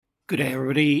Good day,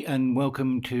 everybody, and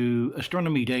welcome to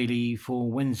Astronomy Daily for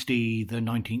Wednesday, the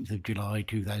 19th of July,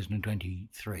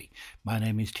 2023. My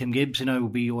name is Tim Gibbs, and I will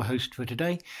be your host for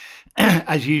today.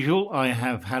 As usual, I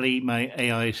have Hallie, my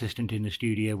AI assistant, in the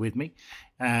studio with me,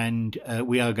 and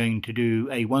we are going to do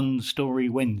a one-story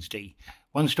Wednesday.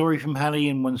 One story from Hallie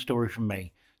and one story from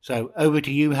me. So over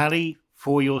to you, Hallie,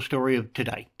 for your story of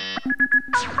today.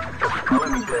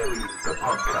 Astronomy Daily, the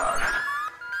podcast,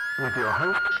 with your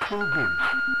host, Tim Gibbs.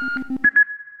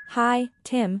 Hi,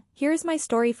 Tim. Here's my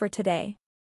story for today.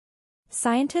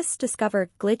 Scientists discovered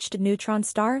a glitched neutron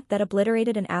star that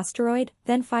obliterated an asteroid,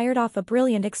 then fired off a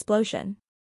brilliant explosion.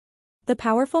 The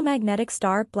powerful magnetic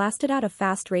star blasted out a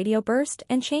fast radio burst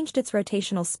and changed its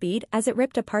rotational speed as it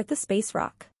ripped apart the space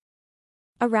rock.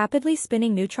 A rapidly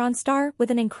spinning neutron star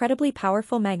with an incredibly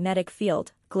powerful magnetic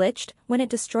field glitched when it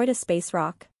destroyed a space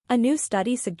rock, a new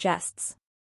study suggests.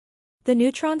 The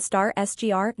neutron star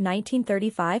SGR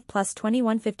 1935 plus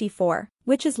 2154,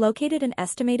 which is located an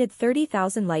estimated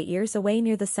 30,000 light-years away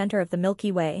near the center of the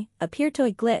Milky Way, appeared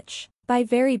to glitch by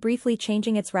very briefly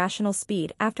changing its rotational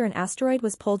speed after an asteroid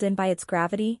was pulled in by its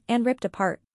gravity and ripped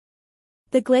apart.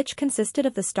 The glitch consisted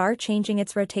of the star changing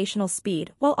its rotational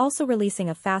speed while also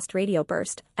releasing a fast radio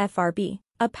burst, FRB,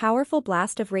 a powerful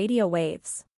blast of radio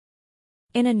waves.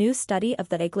 In a new study of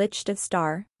the glitched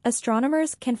star,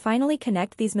 astronomers can finally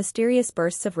connect these mysterious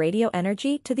bursts of radio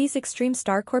energy to these extreme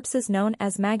star corpses known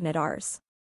as magnetars.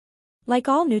 Like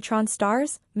all neutron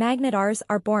stars, magnetars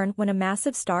are born when a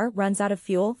massive star runs out of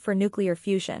fuel for nuclear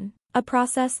fusion, a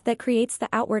process that creates the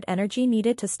outward energy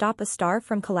needed to stop a star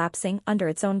from collapsing under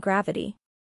its own gravity.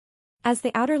 As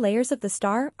the outer layers of the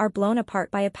star are blown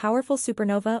apart by a powerful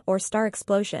supernova or star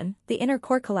explosion, the inner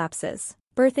core collapses,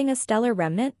 birthing a stellar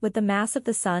remnant with the mass of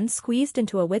the Sun squeezed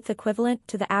into a width equivalent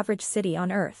to the average city on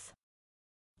Earth.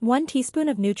 1 teaspoon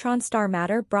of neutron star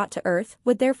matter brought to Earth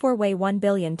would therefore weigh 1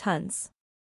 billion tons.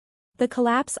 The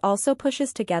collapse also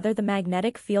pushes together the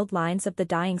magnetic field lines of the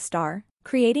dying star,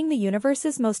 creating the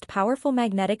universe's most powerful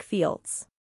magnetic fields.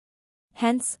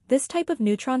 Hence, this type of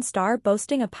neutron star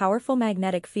boasting a powerful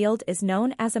magnetic field is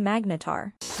known as a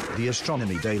magnetar. The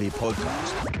Astronomy Daily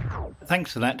Podcast.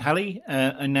 Thanks for that, Hallie.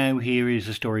 And now here is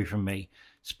a story from me.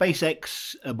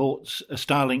 SpaceX aborts a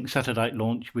Starlink satellite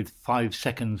launch with 5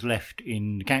 seconds left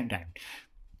in the countdown.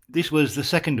 This was the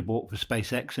second abort for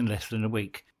SpaceX in less than a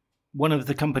week. One of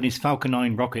the company's Falcon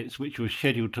 9 rockets, which was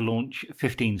scheduled to launch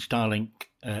 15 Starlink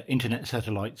internet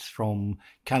satellites from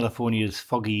California's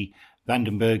foggy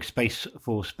Vandenberg Space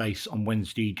Force Base on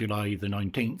Wednesday, July the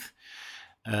 19th,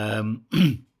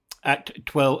 at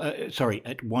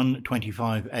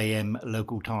 1:25 a.m.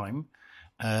 local time,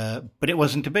 but it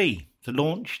wasn't to be. The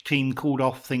launch team called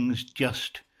off things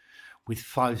just with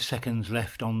 5 seconds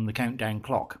left on the countdown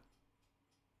clock.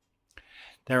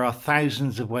 There are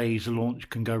thousands of ways a launch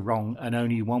can go wrong and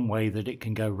only one way that it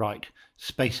can go right,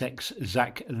 SpaceX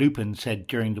Zach Lupin said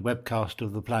during the webcast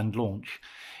of the planned launch.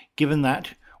 Given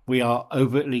that, we are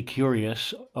overtly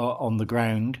curious on the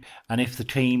ground, and if the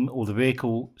team or the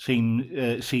vehicle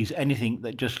sees anything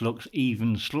that just looks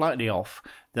even slightly off,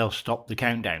 they'll stop the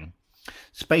countdown.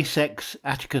 SpaceX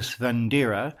Atticus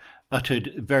Vandera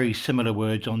uttered very similar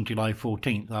words on July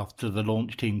 14th after the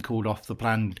launch team called off the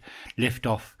planned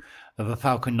liftoff of a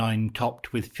Falcon 9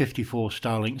 topped with 54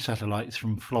 Starlink satellites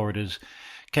from Florida's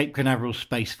Cape Canaveral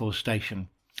Space Force Station.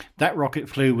 That rocket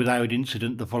flew without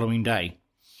incident the following day,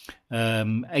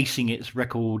 acing its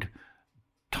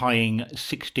record-tying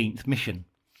 16th mission.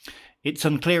 It's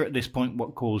unclear at this point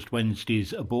what caused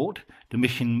Wednesday's abort. The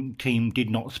mission team did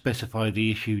not specify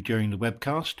the issue during the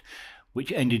webcast,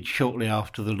 which ended shortly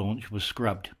after the launch was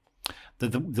scrubbed.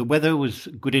 The weather was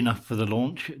good enough for the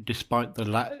launch, despite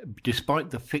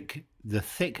the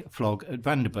thick fog at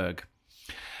Vandenberg.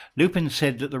 Lupin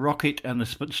said that the rocket and the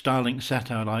Starlink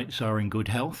satellites are in good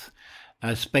health,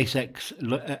 as SpaceX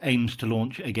aims to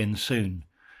launch again soon.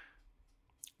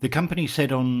 The company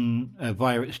said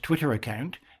via its Twitter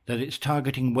account that it's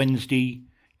targeting Wednesday,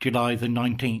 July the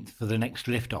 19th for the next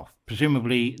liftoff.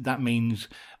 Presumably that means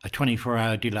a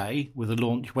 24-hour delay with a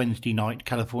launch Wednesday night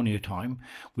California time,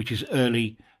 which is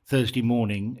early Thursday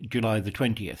morning, July the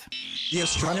 20th. The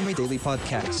Astronomy Daily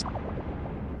Podcast.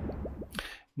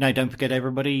 Now, don't forget,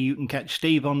 everybody, you can catch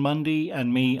Steve on Monday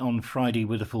and me on Friday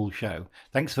with a full show.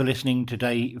 Thanks for listening to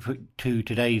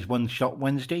today's One Shot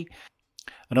Wednesday.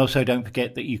 And also don't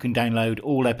forget that you can download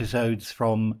all episodes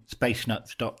from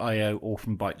spacenuts.io or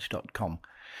from bytes.com.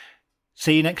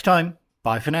 See you next time.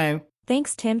 Bye for now.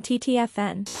 Thanks, Tim,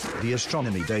 TTFN. The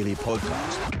Astronomy Daily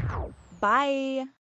Podcast. Bye.